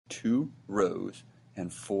2 rows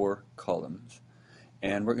and 4 columns.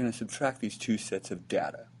 And we're going to subtract these 2 sets of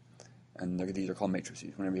data. And these are called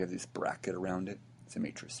matrices. Whenever you have this bracket around it, it's a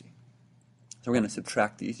matrice. So we're going to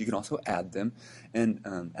subtract these. You can also add them. And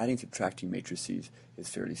adding and subtracting matrices is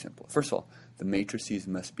fairly simple. First of all, the matrices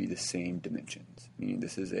must be the same dimensions, meaning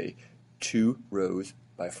this is a 2 rows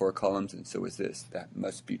by 4 columns, and so is this. That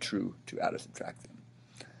must be true to add or subtract them.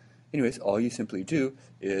 Anyways, all you simply do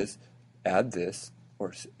is add this,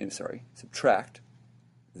 or subtract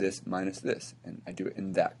this minus this, and I do it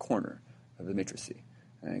in that corner of the matrix.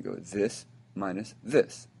 And I go this minus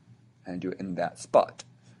this, and I do it in that spot.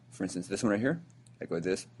 For instance, this one right here, I go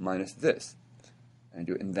this minus this, and I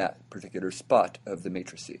do it in that particular spot of the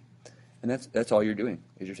matrix. And that's all you're doing,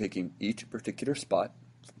 is you're taking each particular spot,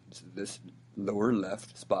 so this lower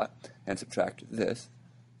left spot, and subtract this,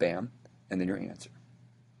 bam, and then your answer.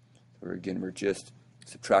 So again, we're just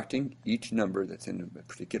subtracting each number that's in a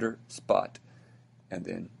particular spot, and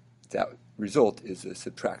then that result is a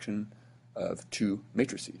subtraction of 2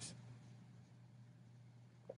 matrices.